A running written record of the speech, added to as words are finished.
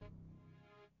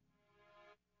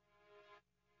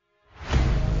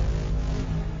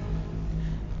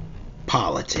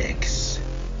politics.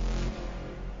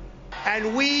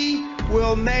 And we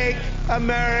will make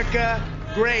America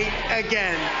great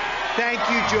again. Thank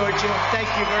you, Georgia. Thank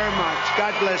you very much.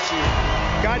 God bless you.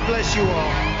 God bless you all.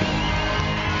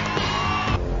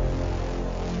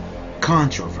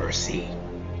 Controversy.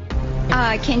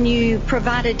 Can you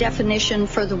provide a definition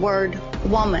for the word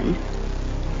woman?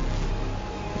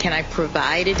 Can I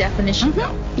provide a definition?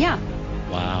 No. Yeah.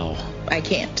 Wow. I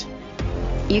can't.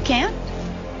 You can't?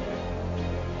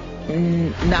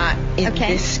 Not in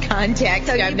this context.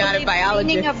 So I'm not a biologist.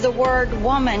 The meaning of the word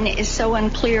woman is so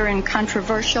unclear and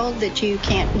controversial that you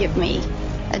can't give me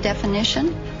a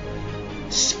definition?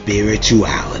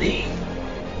 Spirituality.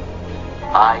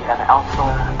 I am Alpha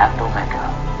and Omega,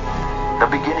 the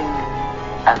beginning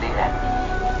and the end,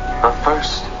 the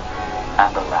first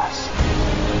and the last.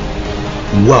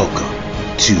 Welcome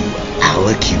to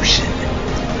Allocution,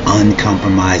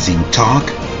 uncompromising talk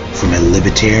from a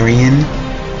libertarian,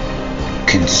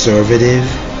 conservative,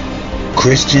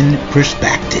 Christian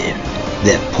perspective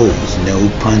that pulls no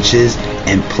punches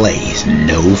and plays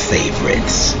no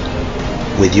favorites.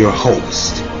 With your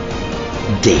host,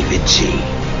 David G.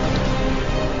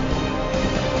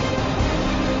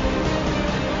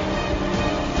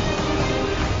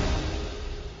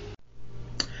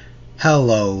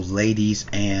 Hello, ladies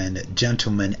and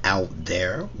gentlemen out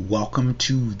there. Welcome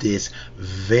to this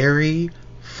very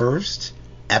first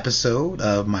episode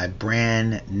of my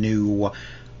brand new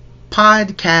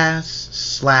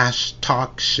podcast /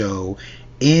 talk show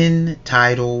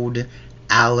entitled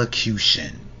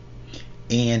Allocution.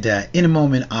 And in a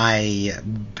moment, I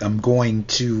am going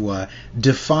to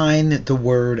define the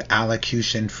word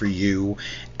allocution for you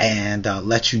and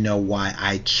let you know why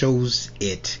I chose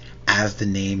it as the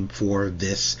name for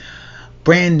this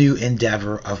brand new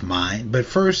endeavor of mine. But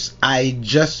first, I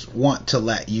just want to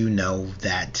let you know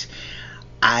that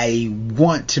I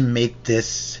want to make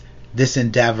this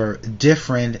endeavor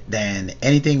different than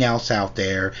anything else out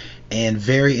there and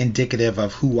very indicative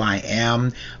of who I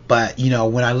am. But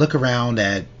when I look around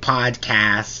at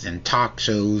podcasts and talk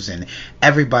shows, and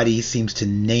everybody seems to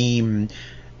name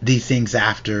these things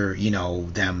after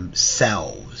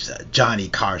themselves: Johnny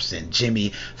Carson,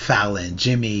 Jimmy Fallon,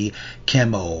 Jimmy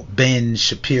Kimmel, Ben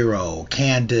Shapiro,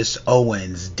 Candace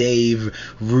Owens, Dave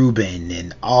Rubin,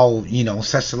 and all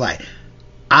such alike.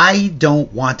 I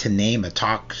don't want to name a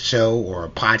talk show or a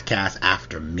podcast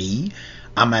after me.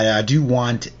 I do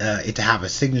want it to have a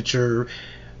signature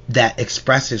that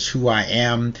expresses who I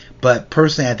am, but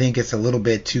personally I think it's a little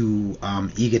bit too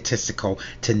egotistical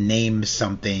to name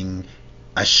something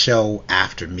a show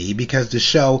after me, because the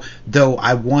show, though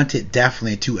I want it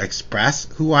definitely to express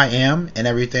who I am and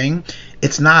everything,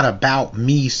 it's not about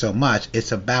me so much.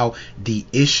 It's about the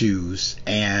issues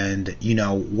and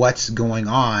what's going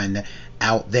on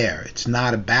out there. It's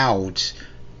not about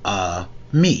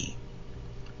me.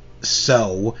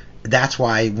 So that's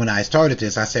why when I started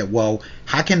this, I said, well,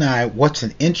 what's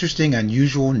an interesting,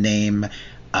 unusual name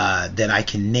that I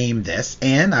can name this?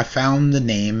 And I found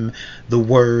the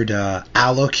word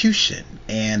allocution.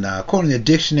 And according to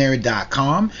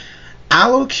dictionary.com,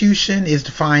 allocution is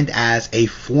defined as a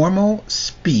formal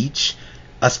speech,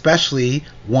 especially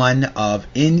one of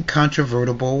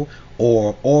incontrovertible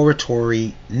or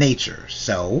oratory nature.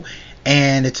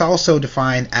 And it's also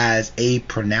defined as a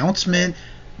pronouncement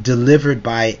delivered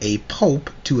by a pope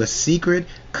to a secret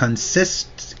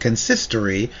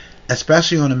consistory,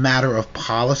 especially on a matter of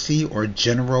policy or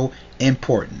general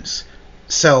importance.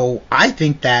 So I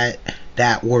think that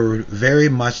word very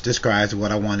much describes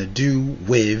what I want to do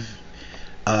with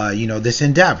this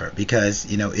endeavor, because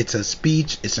it's a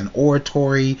speech, it's an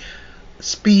oratory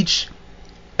speech,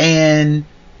 and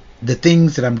the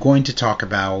things that I'm going to talk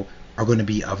about are going to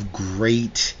be of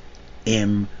great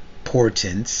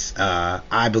importance,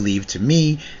 I believe, to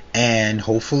me, and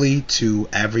hopefully to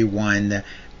everyone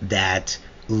that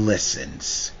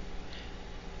listens.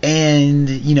 And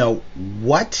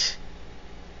what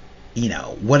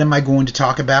am I going to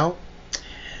talk about?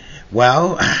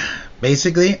 Well,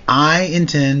 basically I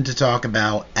intend to talk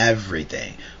about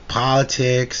everything: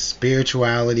 politics,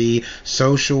 spirituality,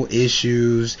 social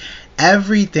issues,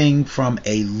 everything from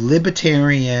a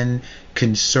libertarian,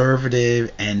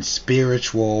 conservative, and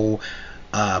spiritual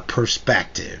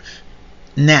perspective.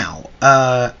 Now,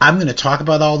 I'm going to talk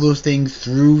about all those things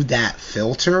through that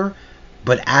filter,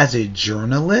 but as a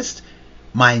journalist,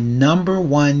 my number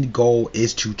one goal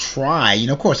is to try,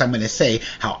 of course, I'm going to say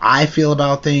how I feel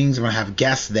about things. I'm going to have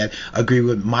guests that agree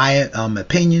with my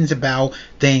opinions about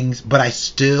things, but I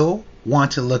still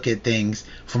want to look at things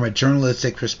from a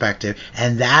journalistic perspective,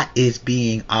 and that is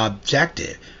being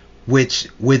objective. which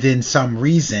within some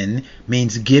reason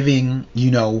means giving,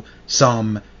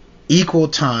 some equal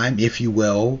time, if you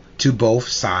will, to both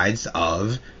sides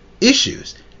of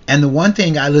issues. And the one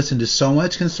thing, I listen to so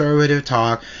much conservative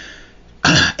talk,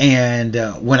 and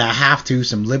when I have to,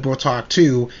 some liberal talk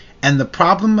too. And the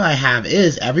problem I have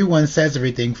is everyone says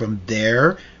everything from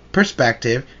their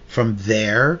perspective, from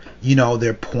their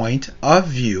point of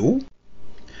view.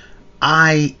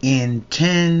 I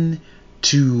intend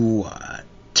to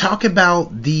talk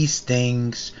about these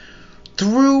things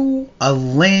through a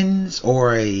lens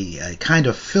or a kind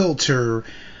of filter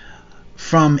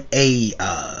from a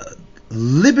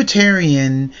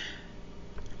libertarian,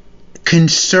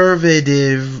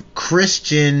 conservative,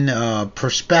 Christian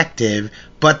perspective.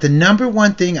 But the number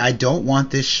one thing, I don't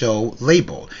want this show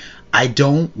labeled. I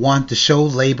don't want the show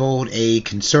labeled a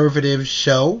conservative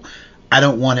show. I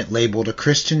don't want it labeled a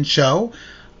Christian show.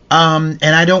 And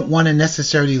I don't want to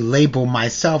necessarily label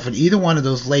myself in either one of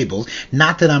those labels.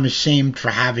 Not that I'm ashamed for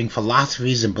having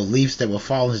philosophies and beliefs that will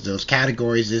fall into those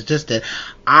categories. It's just that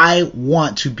I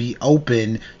want to be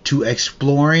open to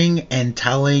exploring and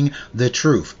telling the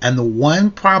truth. And the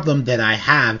one problem that I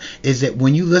have is that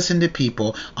when you listen to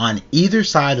people on either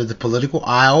side of the political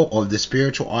aisle or the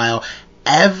spiritual aisle,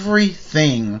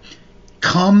 everything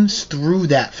comes through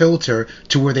that filter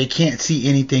to where they can't see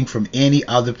anything from any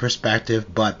other perspective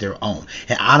but their own.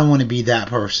 And I don't want to be that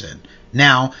person.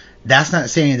 Now, that's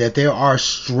not saying that there are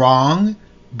strong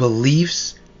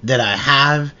beliefs that I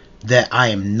have that I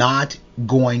am not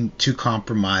going to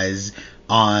compromise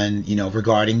on,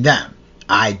 regarding them.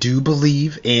 I do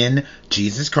believe in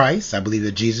Jesus Christ. I believe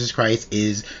that Jesus Christ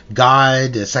is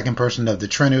God, the second person of the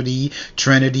Trinity.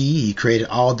 He created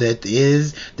all that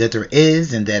there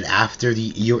is, and that after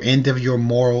your end of your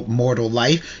mortal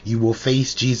life, you will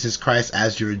face Jesus Christ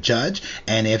as your judge.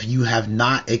 And if you have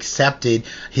not accepted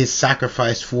his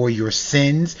sacrifice for your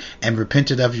sins and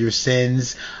repented of your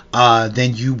sins,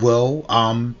 then you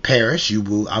will perish. You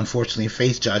will unfortunately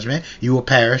face judgment. You will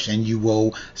perish, and you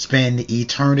will spend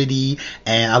eternity.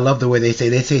 And I love the way they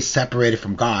say separated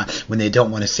from God when they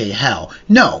don't want to say hell.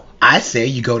 No, I say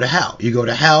you go to hell. You go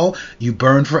to hell, you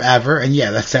burn forever, and yeah,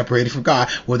 that's separated from God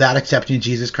without accepting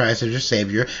Jesus Christ as your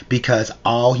Savior, because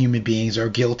all human beings are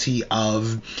guilty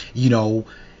of,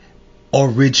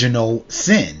 original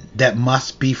sin that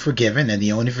must be forgiven, and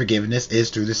the only forgiveness is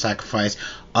through the sacrifice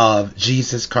of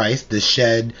Jesus Christ, the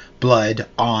shed blood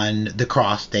on the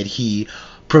cross that he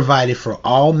provided for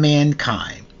all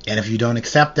mankind. And if you don't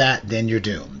accept that, then you're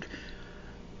doomed.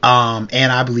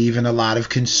 And I believe in a lot of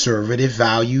conservative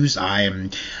values. I am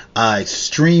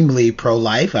extremely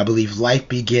pro-life. I believe life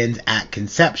begins at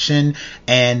conception,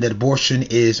 and that abortion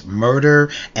is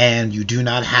murder, and you do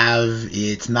not have,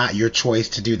 it's not your choice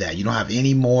to do that. You don't have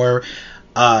any more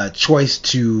choice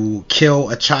to kill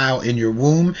a child in your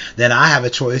womb than I have a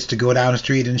choice to go down the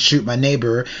street and shoot my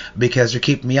neighbor because they're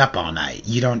keeping me up all night.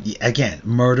 Again,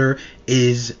 murder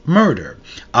is murder.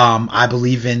 I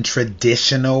believe in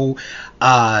traditional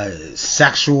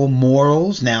sexual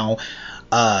morals. Now,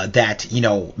 that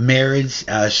marriage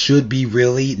should be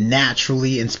really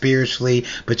naturally and spiritually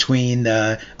between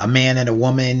a man and a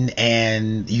woman,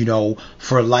 and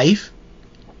for life.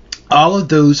 All of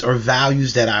those are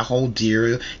values that I hold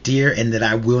dear, and that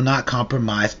I will not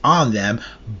compromise on them.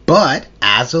 But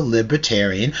as a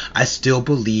libertarian, I still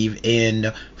believe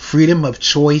in freedom of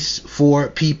choice for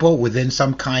people within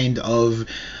some kind of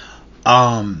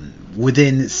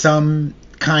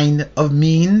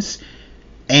means.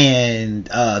 And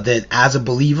that as a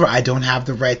believer, I don't have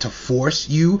the right to force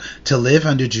you to live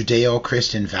under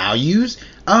Judeo-Christian values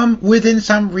within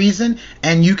some reason,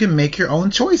 and you can make your own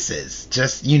choices.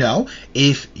 Just,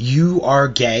 if you are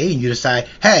gay and you decide,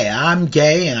 hey, I'm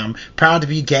gay and I'm proud to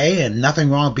be gay and nothing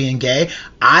wrong with being gay,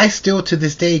 I still to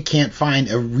this day can't find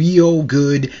a real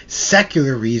good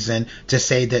secular reason to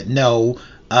say that no,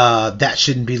 that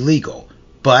shouldn't be legal.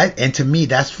 And to me,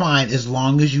 that's fine as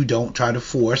long as you don't try to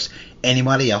force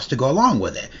anybody else to go along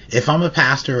with it. If I'm a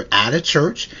pastor at a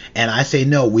church and I say,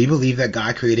 no, we believe that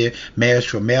God created marriage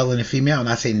for a male and a female, and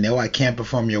I say, no, I can't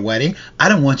perform your wedding, I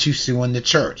don't want you suing the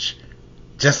church.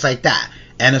 Just like that.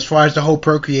 And as far as the whole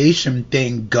procreation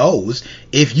thing goes,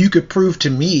 if you could prove to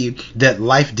me that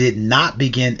life did not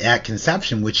begin at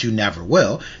conception, which you never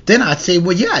will, then I'd say,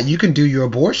 well, yeah, you can do your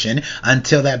abortion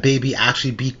until that baby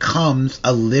actually becomes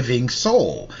a living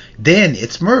soul. Then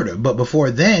it's murder. But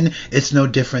before then, it's no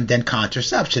different than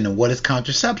contraception. And what does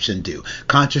contraception do?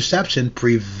 Contraception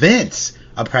prevents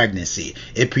a pregnancy.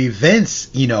 It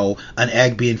prevents, an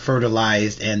egg being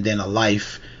fertilized and then a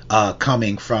life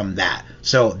coming from that.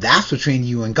 So that's between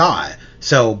you and God.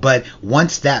 So, but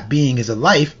once that being is a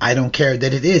life, I don't care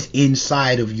that it is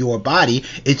inside of your body.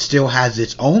 It still has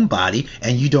its own body,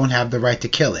 and you don't have the right to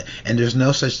kill it. And there's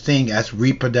no such thing as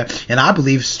reproductive. And I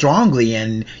believe strongly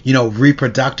in,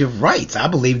 reproductive rights. I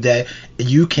believe that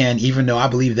you can, even though I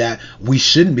believe that we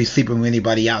shouldn't be sleeping with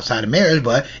anybody outside of marriage,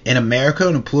 but in America,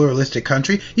 in a pluralistic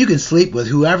country, you can sleep with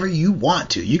whoever you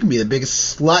want to. You can be the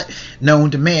biggest slut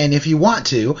known to man if you want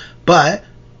to, but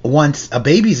once a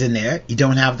baby's in there, you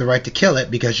don't have the right to kill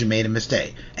it because you made a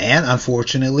mistake. And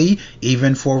unfortunately,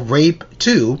 even for rape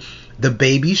too, the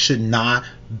baby should not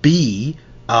be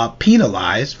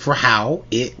penalized for how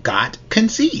it got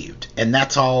conceived. And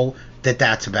that's all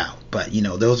that's about. But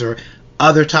those are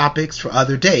other topics for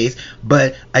other days.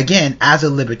 But again, as a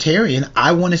libertarian,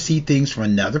 I want to see things from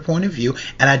another point of view,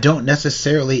 and I don't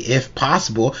necessarily, if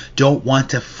possible, don't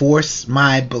want to force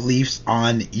my beliefs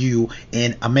on you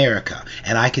in America.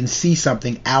 And I can see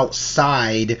something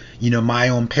outside, my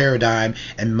own paradigm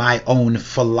and my own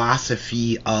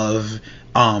philosophy of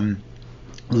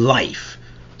life.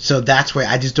 So that's where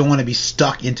I just don't want to be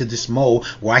stuck into this mold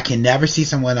where I can never see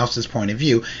someone else's point of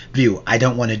view. I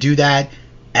don't want to do that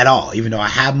at all, even though I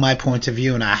have my point of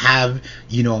view and I have,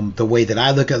 the way that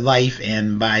I look at life,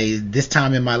 and by this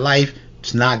time in my life,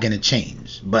 it's not going to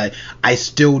change. But I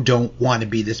still don't want to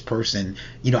be this person.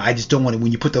 I just don't want to,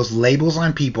 when you put those labels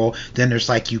on people, then there's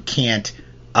like you can't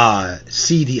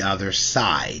see the other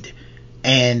side.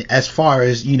 And as far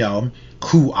as,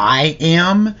 who I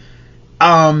am,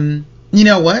 you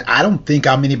know what? I don't think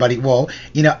I'm anybody. Well,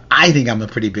 I think I'm a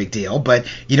pretty big deal, but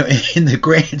in the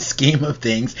grand scheme of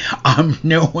things, I'm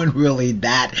no one really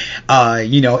that,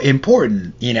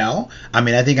 important. I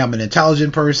mean, I think I'm an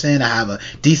intelligent person. I have a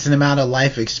decent amount of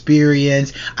life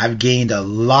experience. I've gained a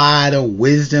lot of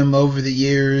wisdom over the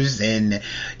years, and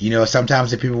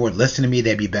sometimes if people would listen to me,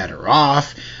 they'd be better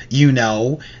off.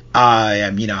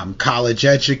 I'm college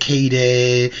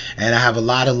educated, and I have a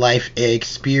lot of life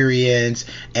experience,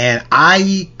 and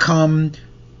I've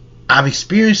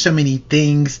experienced so many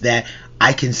things that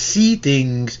I can see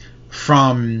things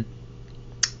from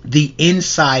the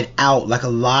inside out like a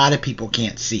lot of people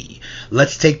can't see.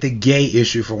 Let's take the gay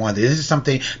issue for one thing. This is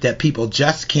something that people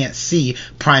just can't see,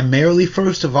 primarily,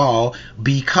 first of all,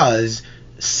 because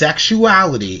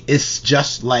sexuality is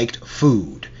just like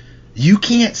food. You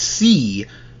can't see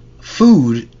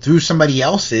food through somebody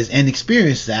else's and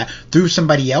experience that through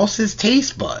somebody else's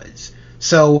taste buds.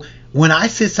 So when I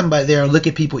sit somebody there and look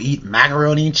at people eat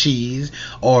macaroni and cheese,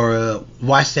 or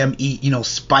watch them eat,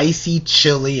 spicy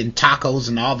chili and tacos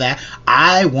and all that,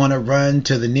 I want to run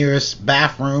to the nearest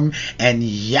bathroom and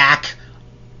yak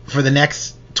for the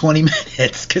next 20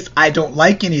 minutes because I don't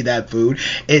like any of that food.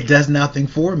 It does nothing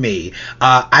for me.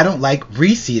 I don't like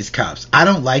Reese's cups. I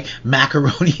don't like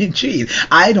macaroni and cheese.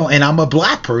 And I'm a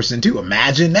black person too.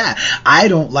 Imagine that. I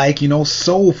don't like,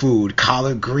 soul food,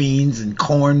 collard greens and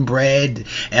cornbread,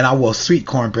 and sweet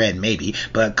cornbread maybe,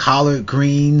 but collard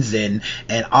greens and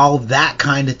all that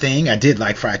kind of thing. I did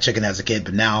like fried chicken as a kid,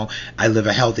 but now I live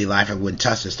a healthy life. I wouldn't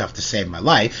touch this stuff to save my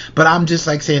life. But I'm just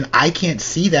like saying, I can't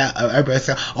see that. Everybody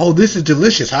say, oh, this is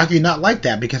delicious. How can you not like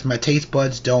that? Because my taste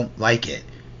buds don't like it,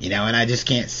 and I just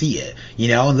can't see it,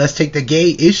 and let's take the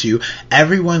gay issue.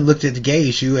 Everyone looked at the gay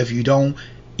issue. If you don't,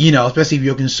 especially if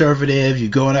you're conservative, you're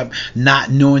growing up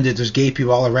not knowing that there's gay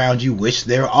people all around you, which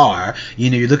there are,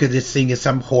 you look at this thing as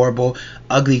some horrible,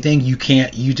 ugly thing. You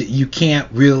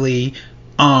can't really,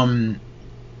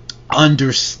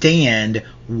 understand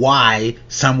why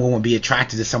someone would be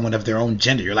attracted to someone of their own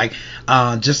gender. You're like,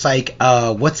 just like,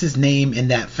 what's his name in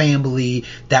that family,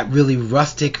 that really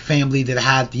rustic family that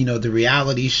had, the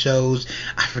reality shows.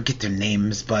 I forget their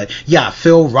names, but yeah,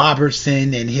 Phil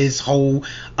Robertson and his whole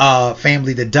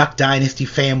family, the Duck Dynasty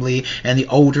family, and the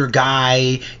older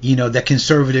guy, that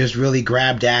conservatives really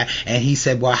grabbed at. And he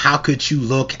said, well, how could you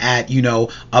look at,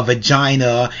 a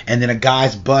vagina and then a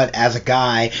guy's butt as a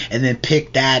guy and then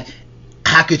pick that?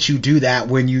 How could you do that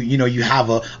when you have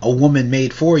a woman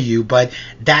made for you? But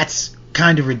that's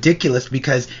kind of ridiculous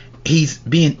because he's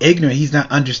being ignorant. He's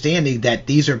not understanding that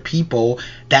these are people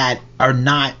that are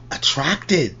not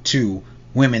attracted to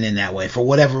women in that way for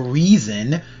whatever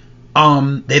reason.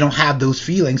 They don't have those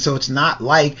feelings. So it's not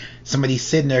like somebody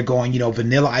sitting there going,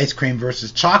 vanilla ice cream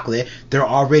versus chocolate. They're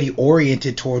already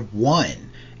oriented toward one,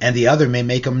 and the other may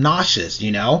make them nauseous,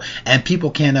 and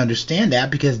people can't understand that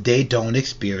because they don't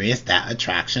experience that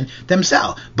attraction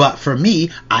themselves. But for me,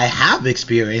 I have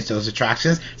experienced those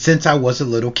attractions since I was a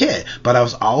little kid, but I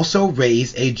was also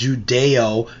raised a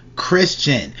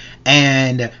Judeo-Christian,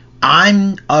 and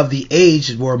I'm of the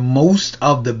age where most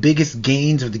of the biggest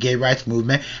gains of the gay rights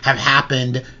movement have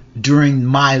happened during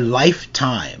my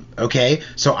lifetime. Okay,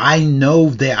 so I know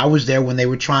that I was there when they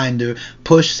were trying to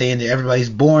push saying that everybody's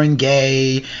born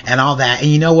gay and all that. And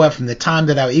you know what, from the time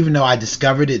that even though I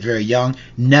discovered it very young,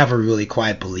 never really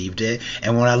quite believed it.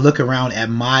 And when I look around at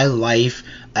my life,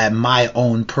 at my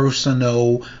own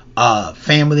personal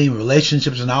family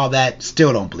relationships and all that,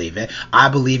 still don't believe it. I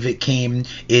believe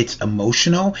it's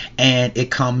emotional, and it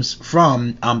comes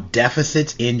from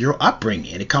deficits in your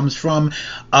upbringing. It comes from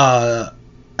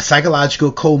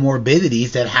psychological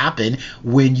comorbidities that happen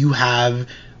when you have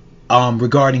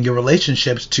regarding your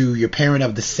relationships to your parent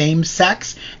of the same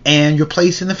sex and your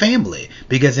place in the family.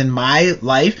 Because in my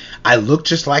life, I look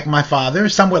just like my father,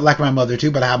 somewhat like my mother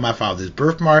too, but I have my father's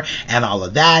birthmark and all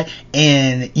of that.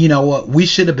 And you know what? We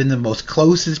should have been the most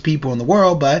closest people in the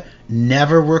world, but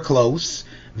never were close.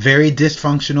 Very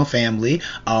dysfunctional family.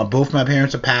 Both my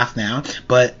parents are passed now,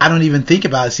 but I don't even think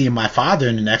about seeing my father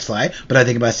in the next life, but I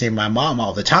think about seeing my mom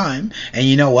all the time. And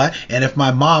you know what? And if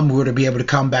my mom were to be able to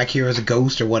come back here as a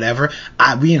ghost or whatever,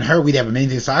 we and her, we'd have many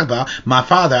things to talk about. My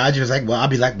father, I'd be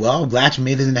like, well, I'm glad you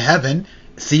made it into heaven.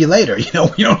 See you later. You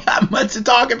know, we don't have much to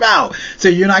talk about. So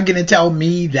you're not going to tell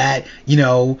me that, you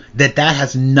know, that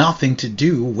has nothing to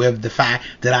do with the fact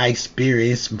that I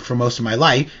experienced for most of my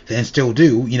life and still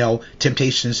do, you know,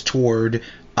 temptations toward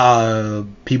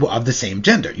people of the same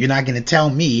gender. You're not going to tell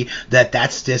me that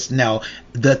that's just, no,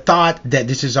 the thought that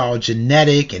this is all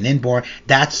genetic and inborn,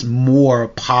 that's more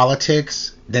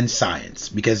politics than science.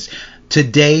 Because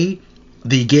today,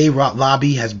 the gay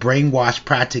lobby has brainwashed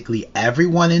practically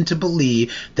everyone into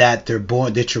believe that you're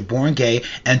born gay,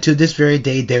 and to this very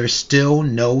day, there is still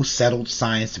no settled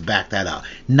science to back that up.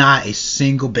 Not a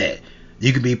single bit.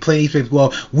 You could be plenty of people,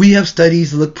 well, we have studies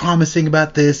that look promising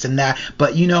about this and that,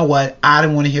 but you know what? I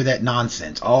don't want to hear that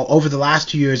nonsense. All over the last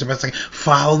 2 years, everybody's like,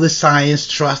 follow the science,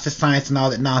 trust the science, and all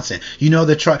that nonsense. You know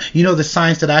the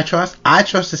science that I trust? I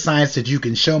trust the science that you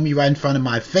can show me right in front of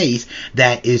my face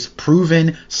that is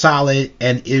proven, solid,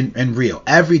 and real.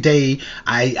 Every day,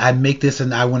 I make this,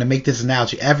 and I want to make this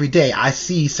analogy. Every day, I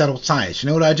see settled science. You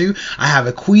know what I do? I have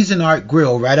a Cuisinart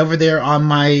grill right over there on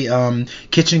my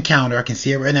kitchen counter. I can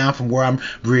see it right now from where I'm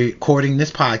recording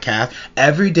this podcast.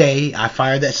 Every day I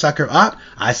fire that sucker up,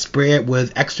 I spray it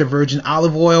with extra virgin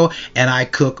olive oil, and I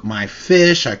cook my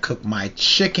fish, I cook my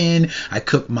chicken, I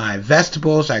cook my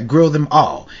vegetables, I grill them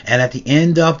all. And at the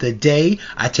end of the day,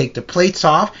 I take the plates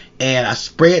off and I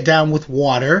spray it down with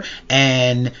water,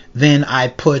 and then I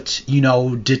put, you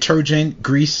know, detergent,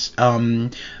 grease,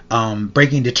 breaking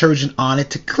detergent on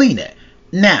it to clean it.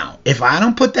 Now, if I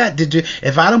don't put that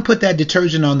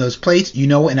detergent on those plates, you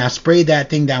know, and I spray that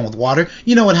thing down with water,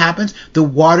 you know what happens? The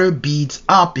water beads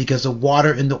up because the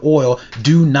water and the oil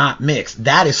do not mix.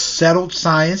 That is settled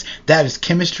science. That is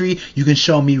chemistry. You can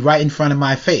show me right in front of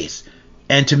my face.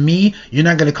 And to me, you're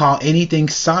not going to call anything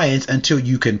science until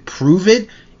you can prove it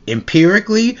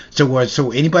empirically,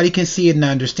 so anybody can see it and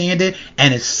understand it,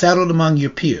 and it's settled among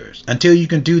your peers. Until you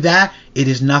can do that, it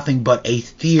is nothing but a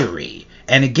theory.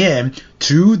 And again,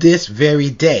 to this very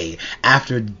day,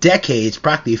 after decades,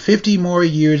 practically 5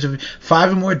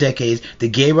 or more decades, the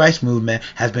gay rights movement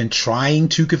has been trying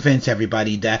to convince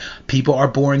everybody that people are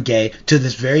born gay. To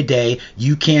this very day,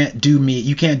 you can't do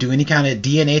any kind of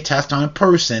DNA test on a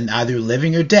person, either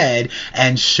living or dead,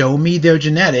 and show me their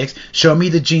genetics, show me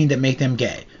the gene that make them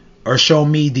gay, or show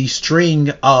me the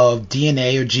string of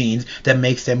DNA or genes that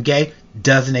makes them gay.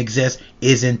 Doesn't exist,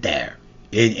 isn't there.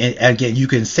 And again, you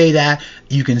can say that,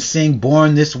 you can sing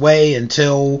Born This Way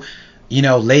until, you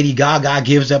know, Lady Gaga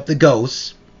gives up the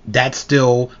ghost. That's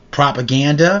still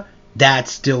propaganda.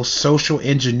 That's still social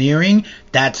engineering.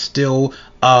 That's still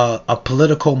a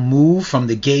political move from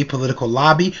the gay political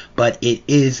lobby, but it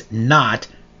is not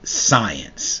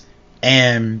science.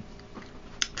 And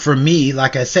for me,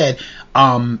 like I said,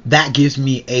 that gives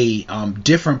me a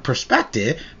different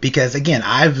perspective, because again,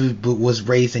 I was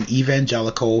raised an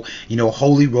evangelical, you know,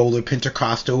 holy roller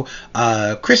Pentecostal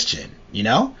Christian, you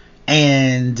know,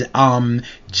 and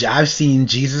I've seen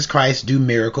Jesus Christ do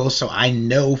miracles, so I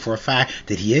know for a fact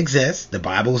that he exists. The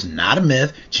Bible is not a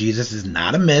myth. Jesus is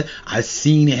not a myth. I've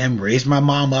seen him raise my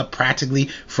mom up practically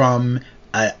from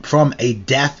a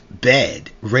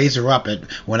deathbed, raise her up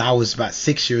when I was about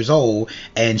 6 years old,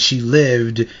 and she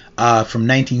lived from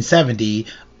 1970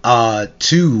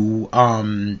 to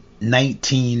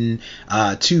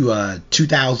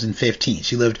 2015.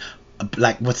 She lived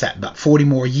about 40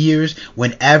 more years,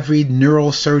 when every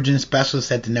neurosurgeon specialist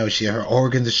said to know her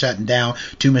organs are shutting down,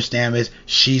 too much damage,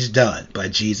 she's done.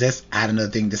 But Jesus had another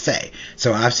thing to say.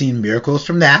 So I've seen miracles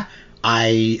from that.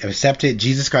 I accepted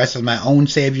Jesus Christ as my own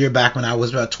Savior back when I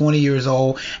was about 20 years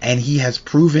old, and he has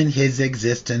proven his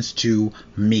existence to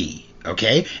me.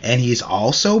 Okay, and he's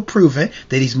also proven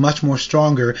that he's much more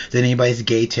stronger than anybody's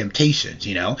gay temptations,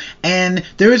 and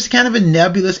there is kind of a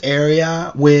nebulous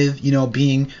area with,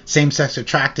 being same-sex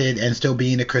attracted and still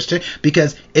being a Christian,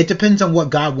 because it depends on what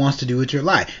God wants to do with your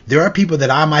life. There are people that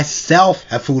I myself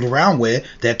have fooled around with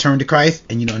that turned to Christ,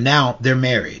 and now they're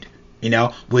married,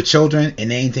 with children, and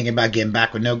they ain't thinking about getting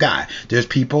back with no guy. There's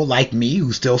people like me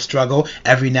who still struggle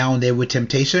every now and then with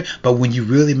temptation, but when you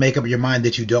really make up your mind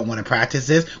that you don't want to practice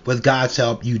this, with God's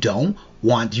help, you don't.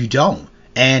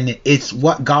 And it's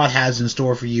what God has in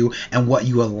store for you and what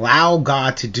you allow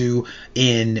God to do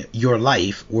in your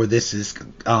life, or this is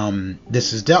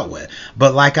dealt with.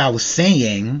 But like I was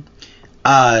saying,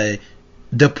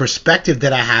 the perspective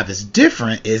that I have is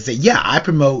different. Is that, yeah, I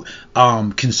promote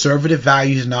conservative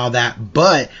values and all that,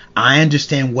 but I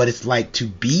understand what it's like to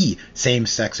be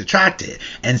same-sex attracted.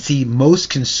 And see, most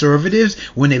conservatives,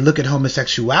 when they look at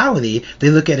homosexuality, they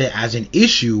look at it as an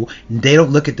issue. They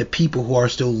don't look at the people who are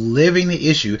still living the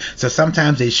issue. So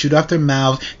sometimes they shoot off their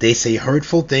mouths, they say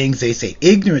hurtful things, they say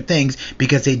ignorant things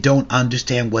because they don't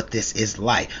understand what this is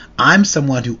like. I'm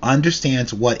someone who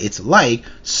understands what it's like,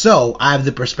 so I have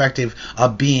the perspective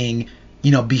of being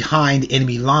behind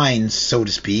enemy lines, so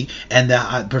to speak, and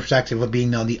the perspective of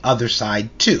being on the other side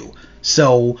too.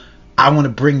 So I want to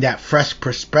bring that fresh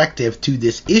perspective to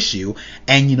this issue,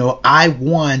 and I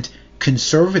want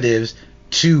conservatives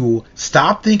to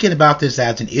stop thinking about this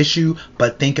as an issue,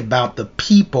 but think about the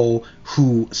people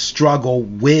who struggle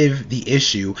with the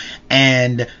issue,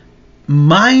 and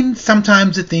mind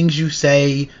sometimes the things you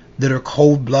say that are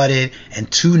cold-blooded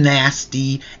and too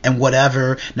nasty and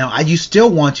whatever. Now, I still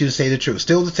want you to say the truth.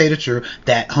 Still to say the truth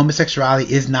that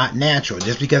homosexuality is not natural.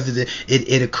 Just because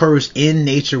it occurs in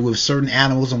nature with certain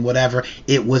animals and whatever,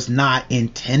 it was not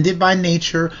intended by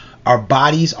nature. Our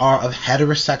bodies are of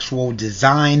heterosexual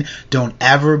design. Don't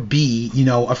ever be,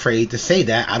 afraid to say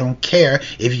that. I don't care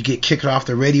if you get kicked off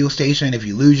the radio station, if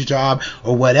you lose your job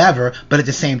or whatever. But at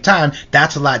the same time,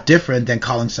 that's a lot different than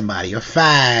calling somebody a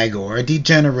fag or a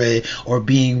degenerate or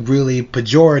being really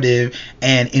pejorative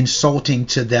and insulting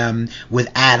to them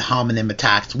with ad hominem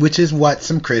attacks, which is what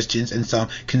some Christians and some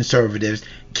conservatives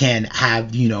can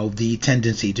have, the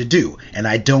tendency to do. And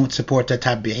I don't support that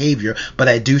type of behavior, but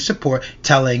I do support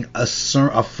telling a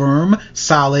firm,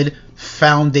 solid,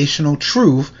 foundational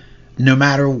truth, no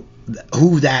matter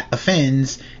who that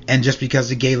offends, and just because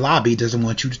the gay lobby doesn't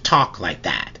want you to talk like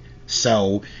that.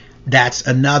 So that's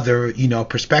another,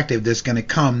 perspective that's going to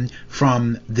come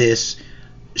from this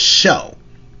show.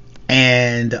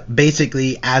 And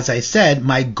basically, as I said,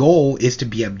 my goal is to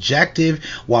be objective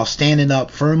while standing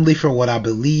up firmly for what I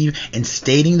believe and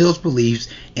stating those beliefs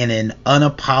in an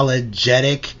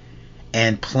unapologetic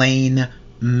and plain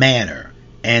manner.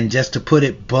 And just to put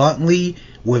it bluntly,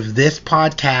 with this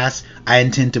podcast, I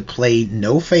intend to play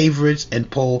no favorites and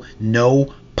pull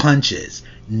no punches.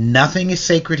 Nothing is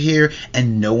sacred here,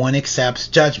 and no one accepts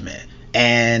judgment.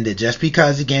 And just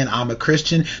because, again, I'm a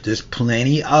Christian, there's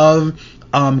plenty of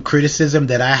criticism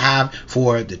that I have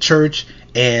for the church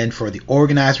and for the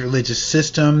organized religious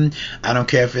system. I don't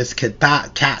care if it's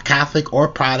Catholic or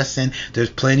Protestant. There's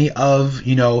plenty of,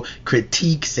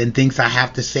 critiques and things I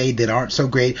have to say that aren't so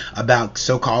great about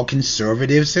so-called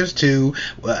conservatives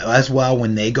as well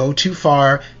when they go too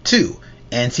far too.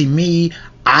 And see, me,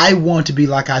 I want to be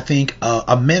like I think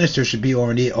a minister should be, or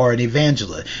an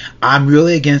evangelist. I'm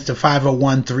really against the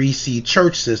 501(c)(3)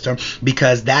 church system,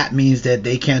 because that means that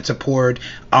they can't support,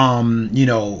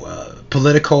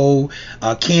 political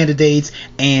candidates,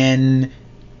 and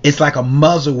it's like a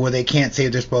muzzle where they can't say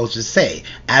what they're supposed to say.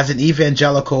 As an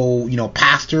evangelical,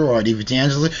 pastor or an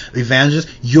evangelist,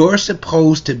 you're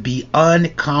supposed to be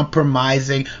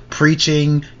uncompromising,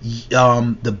 preaching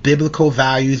the biblical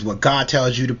values, what God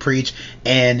tells you to preach,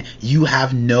 and you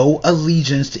have no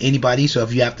allegiance to anybody. So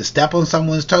if you have to step on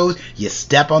someone's toes, you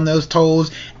step on those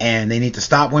toes, and they need to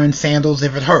stop wearing sandals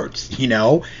if it hurts,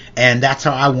 and that's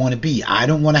how I want to be. I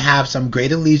don't want to have some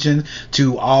great allegiance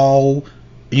to all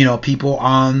people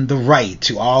on the right,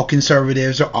 to all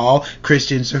conservatives or all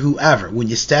Christians or whoever. When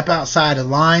you step outside the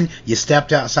line, you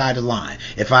stepped outside the line.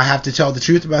 If I have to tell the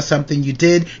truth about something you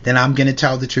did, then I'm going to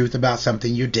tell the truth about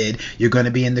something you did. You're going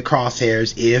to be in the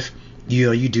crosshairs if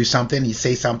you do something, you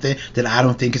say something that I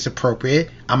don't think is appropriate.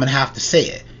 I'm going to have to say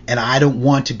it. And I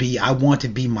want to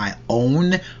be my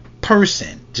own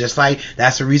person. Just like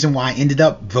that's the reason why I ended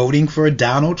up voting for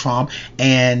Donald Trump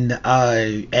and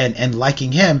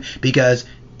liking him, because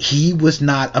he was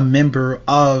not a member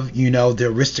of, the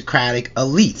aristocratic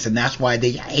elites, and that's why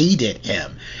they hated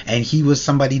him. And he was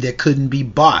somebody that couldn't be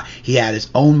bought. He had his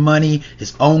own money,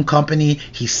 his own company.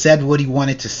 He said what he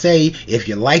wanted to say. If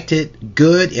you liked it,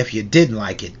 good. If you didn't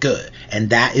like it, good. And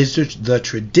that is the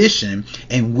tradition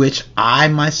in which I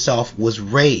myself was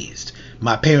raised.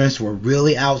 My parents were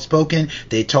really outspoken.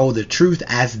 They told the truth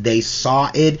as they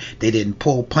saw it. They didn't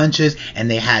pull punches, and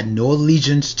they had no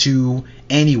allegiance to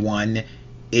anyone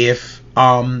if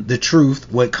the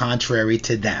truth went contrary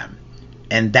to them.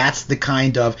 And that's the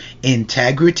kind of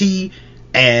integrity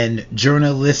and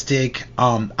journalistic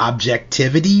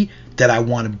objectivity that I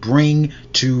want to bring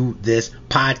to this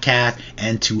podcast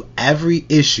and to every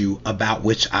issue about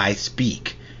which I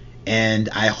speak. And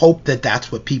I hope that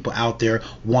that's what people out there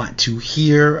want to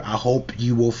hear. I hope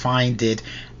you will find it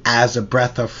as a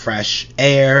breath of fresh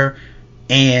air.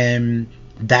 And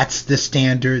that's the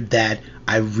standard that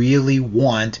I really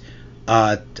want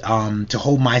to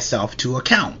hold myself to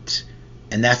account.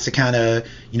 And that's the kind of,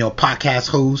 podcast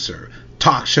host or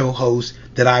talk show host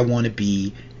that I want to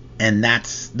be. And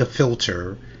that's the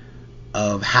filter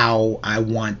of how I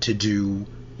want to do,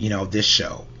 this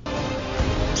show.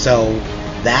 So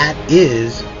that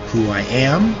is who I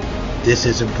am. This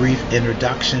is a brief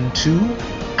introduction to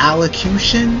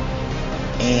Allocution,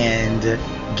 and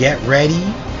get ready.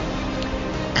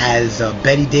 As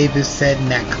Betty Davis said in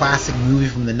that classic movie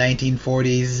from the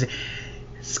 1940s,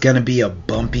 it's gonna be a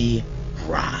bumpy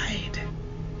ride.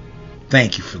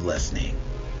 Thank you for listening.